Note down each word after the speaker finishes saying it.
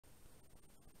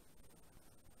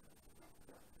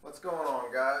What's going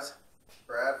on, guys?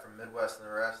 Brad from Midwest and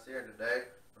the Rest here. Today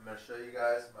I'm going to show you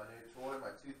guys my new toy, my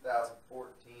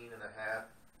 2014 and a half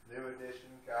new edition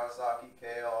Kawasaki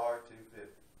KLR 250.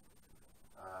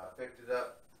 I picked it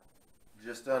up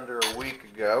just under a week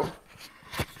ago,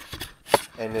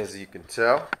 and as you can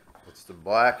tell, it's the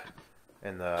black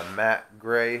and the matte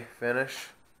gray finish.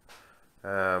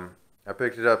 I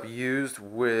picked it up used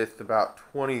with about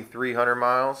 2,300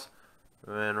 miles.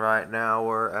 And right now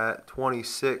we're at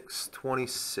 26.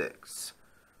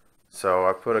 So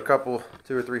I put a couple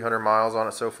 200 or 300 miles on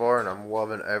it so far, and I'm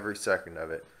loving every second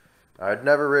of it. I'd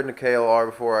never ridden a KLR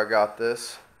before I got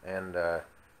this, and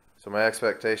so my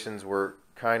expectations were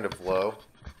kind of low.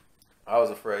 I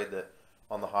was afraid that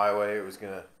on the highway it was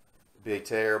gonna be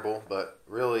terrible, but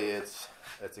really it's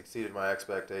exceeded my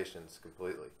expectations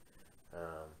completely.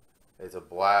 It's a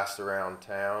blast around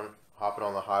town. Hopping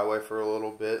on the highway for a little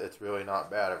bit, it's really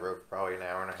not bad. I rode probably an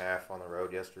hour and a half on the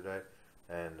road yesterday,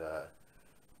 and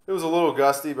it was a little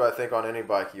gusty, but I think on any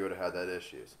bike you would have had that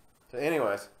issues. So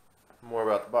anyways, more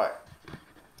about the bike.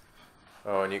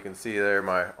 Oh, and you can see there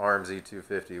my RMZ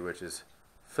 250, which is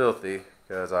filthy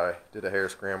because I did a hair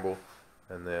scramble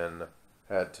and then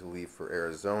had to leave for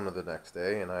Arizona the next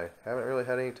day, and I haven't really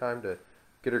had any time to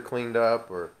get her cleaned up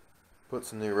or put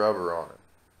some new rubber on it.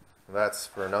 That's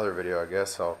for another video, I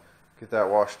guess. I'll get that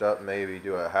washed up, maybe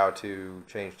do a how to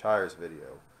change tires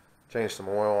video, change some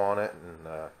oil on it, and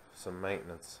some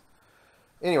maintenance.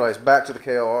 Anyways, back to the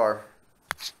KLR.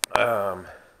 The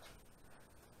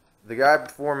guy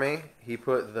before me, he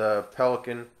put the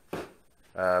Pelican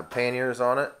Panniers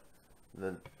on it,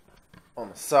 on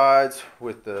the sides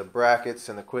with the brackets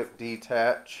and the quick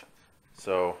detach.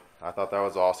 So I thought that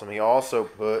was awesome. He also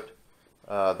put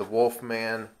the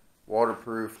Wolfman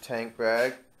waterproof tank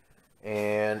bag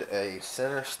and a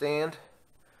center stand,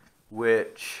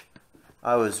 which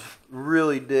I was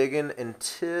really digging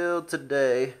until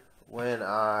today when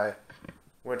I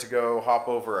went to go hop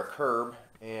over a curb,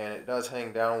 and it does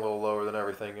hang down a little lower than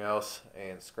everything else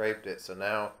and scraped it. So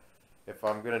now if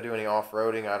I'm going to do any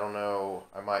off-roading, I don't know,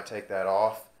 I might take that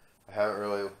off. I haven't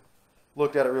really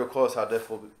looked at it real close how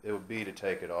difficult it would be to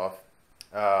take it off.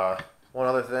 One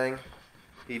other thing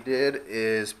he did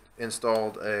is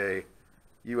installed a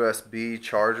USB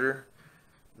charger.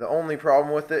 The only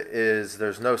problem with it is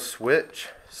there's no switch,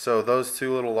 so those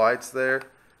two little lights there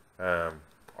are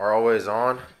always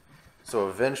on, so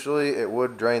eventually it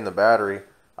would drain the battery.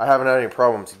 I haven't had any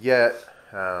problems yet.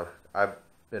 I've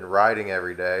been riding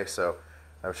every day, so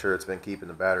I'm sure it's been keeping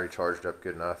the battery charged up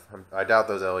good enough. I doubt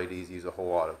those LEDs use a whole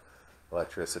lot of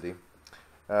electricity.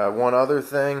 One other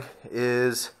thing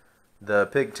is the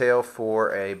pigtail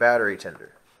for a battery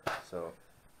tender, so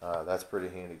that's pretty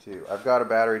handy too. I've got a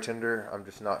battery tender, I'm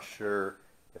just not sure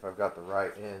if I've got the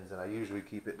right ends, and I usually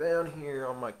keep it down here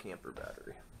on my camper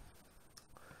battery.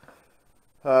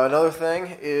 Another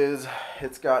thing is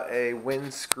it's got a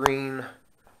windscreen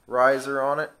riser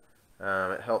on it.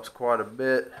 It helps quite a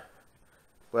bit.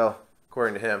 Well,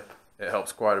 according to him, it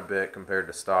helps quite a bit compared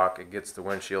to stock. It gets the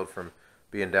windshield from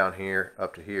being down here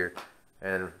up to here.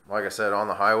 And like I said, on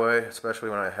the highway, especially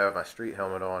when I have my street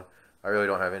helmet on, I really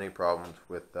don't have any problems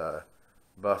with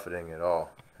buffeting at all.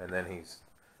 And then he's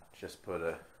just put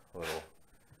a little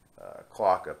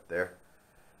clock up there.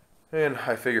 And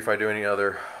I figure if I do any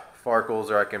other Farkles,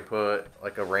 or I can put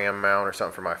like a RAM mount or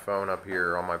something for my phone up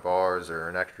here on my bars, or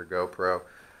an extra GoPro.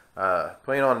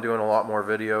 Planning on doing a lot more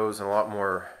videos and a lot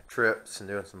more trips and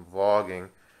doing some vlogging.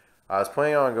 I was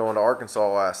planning on going to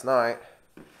Arkansas last night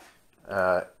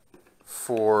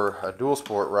for a dual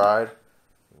sport ride.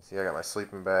 See, I got my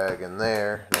sleeping bag in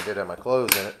there, and I did have my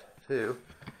clothes in it too.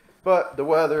 But the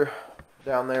weather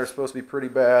down there is supposed to be pretty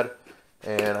bad,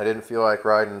 and I didn't feel like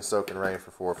riding in soaking rain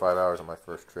for 4 or 5 hours on my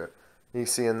first trip. You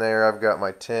see in there, I've got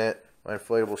my tent, my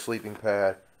inflatable sleeping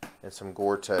pad, and some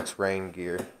Gore-Tex rain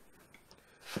gear.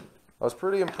 I was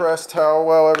pretty impressed how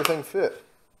well everything fit.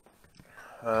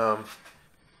 The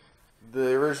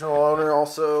original owner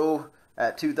also,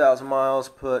 at 2,000 miles,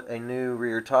 put a new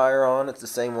rear tire on. It's the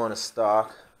same one as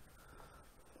stock.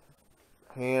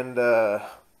 And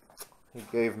he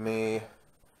gave me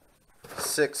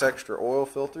 6 extra oil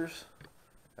filters.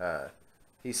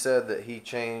 He said that he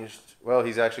changed, well,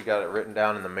 he's actually got it written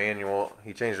down in the manual.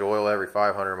 He changed the oil every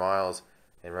 500 miles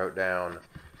and wrote down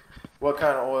what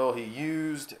kind of oil he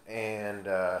used and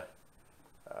the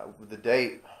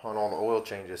date on all the oil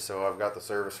changes. So I've got the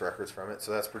service records from it,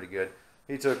 so that's pretty good.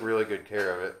 He took really good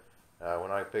care of it. When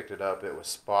I picked it up, it was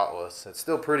spotless. It's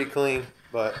still pretty clean,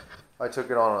 but I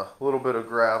took it on a little bit of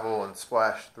gravel and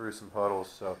splashed through some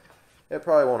puddles, so it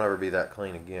probably won't ever be that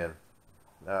clean again.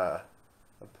 I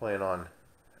plan on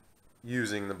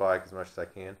using the bike as much as I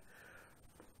can.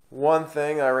 One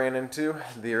thing I ran into,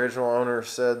 the original owner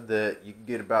said that you can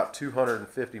get about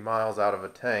 250 miles out of a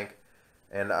tank,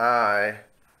 and I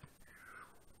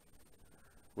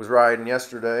was riding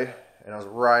yesterday and I was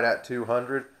right at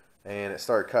 200 and it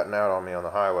started cutting out on me on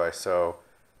the highway. So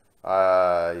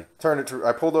I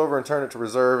pulled over and turned it to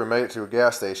reserve and made it to a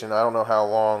gas station. I don't know how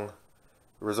long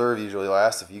reserve usually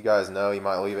lasts. If you guys know, you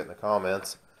might leave it in the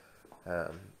comments.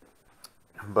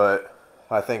 But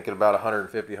I think at about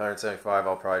 150, 175,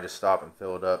 I'll probably just stop and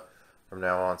fill it up from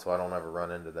now on so I don't ever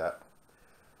run into that.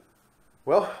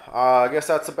 Well, I guess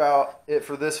that's about it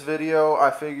for this video.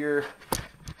 I figure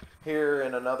here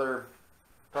in another,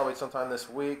 probably sometime this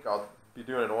week, I'll be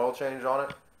doing an oil change on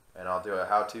it, and I'll do a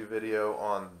how-to video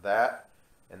on that.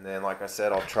 And then, like I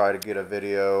said, I'll try to get a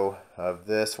video of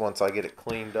this once I get it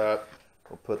cleaned up.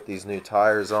 We'll put these new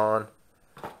tires on,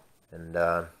 and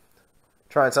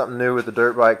trying something new with the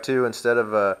dirt bike too. Instead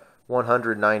of a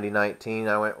 190/19,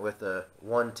 I went with a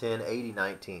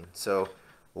 110/80/19, so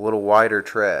a little wider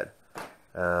tread.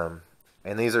 And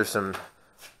these are some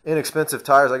inexpensive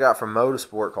tires I got from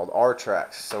Motorsport called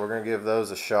R-Tracks, so we're going to give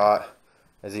those a shot.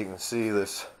 As you can see,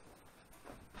 this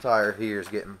tire here is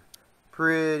getting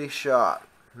pretty shot.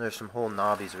 There's some whole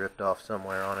knobbies ripped off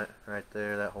somewhere on it. Right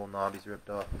there, that whole knobbie's ripped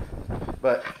off.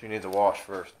 But she needs a wash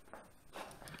first.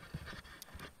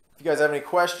 If you guys have any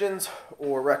questions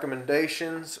or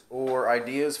recommendations or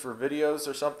ideas for videos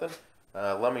or something,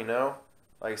 let me know.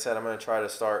 Like I said, I'm going to try to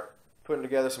start putting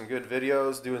together some good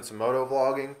videos, doing some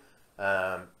motovlogging.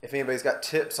 If anybody's got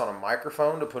tips on a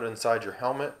microphone to put inside your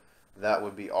helmet, that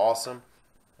would be awesome.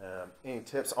 Any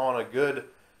tips on a good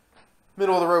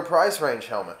middle-of-the-road price range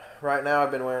helmet? Right now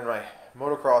I've been wearing my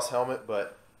motocross helmet,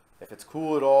 but if it's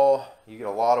cool at all, you get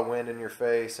a lot of wind in your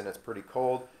face and it's pretty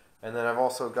cold. And then I've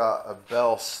also got a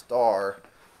Bell Star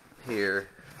here,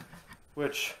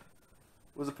 which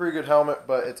was a pretty good helmet,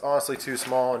 but it's honestly too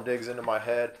small and digs into my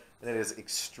head, and it is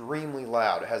extremely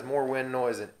loud. It has more wind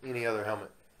noise than any other helmet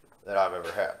that I've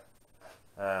ever had.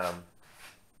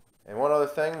 And one other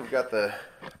thing, we've got the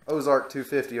Ozark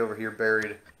 250 over here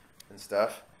buried and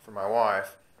stuff for my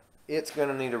wife. It's going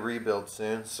to need a rebuild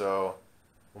soon, so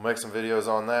we'll make some videos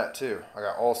on that too. I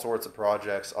got all sorts of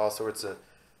projects, all sorts of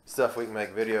stuff we can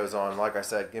make videos on. Like I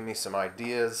said, give me some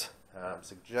ideas,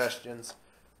 suggestions,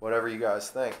 whatever you guys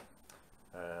think.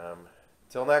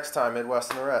 Till next time,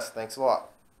 Midwest and the rest. Thanks a lot.